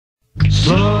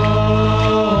Slow,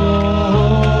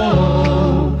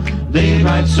 they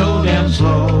drive so damn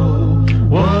slow.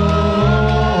 Whoa,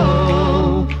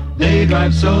 they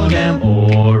drive so damn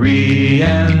Oriental.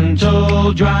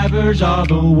 Drivers are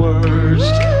the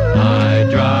worst. I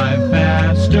drive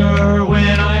faster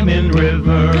when I'm in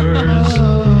reverse.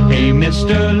 Hey,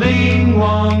 Mr. Ling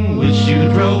Wong, wish you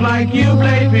drove like you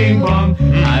play ping pong.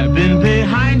 I've been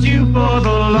behind you for the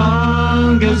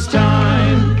longest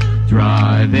time.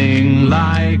 Driving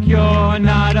like you're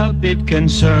not a bit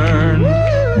concerned.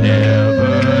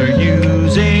 Never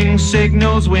using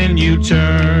signals when you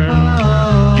turn.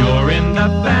 You're in the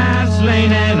fast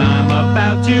lane and I'm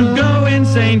about to go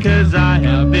insane, 'cause I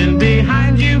have been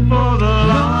behind you for the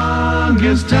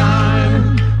longest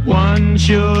time. One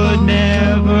should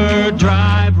never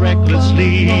drive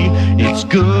recklessly. It's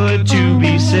good to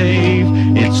be safe,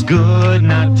 it's good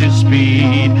not to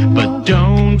speed. But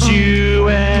don't you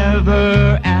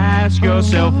ever ask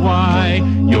yourself why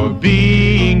you're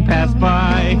being passed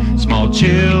by. Small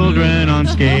children on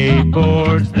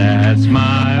skateboards, that's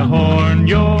my horn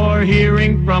you're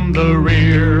hearing from the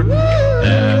rear.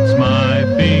 That's my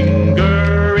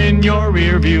finger in your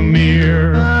rearview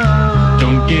mirror.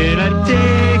 Don't get a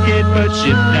ticket, but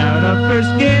shift out of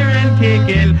first gear and kick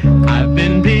it. I've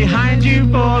been behind you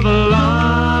for the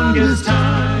longest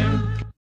time.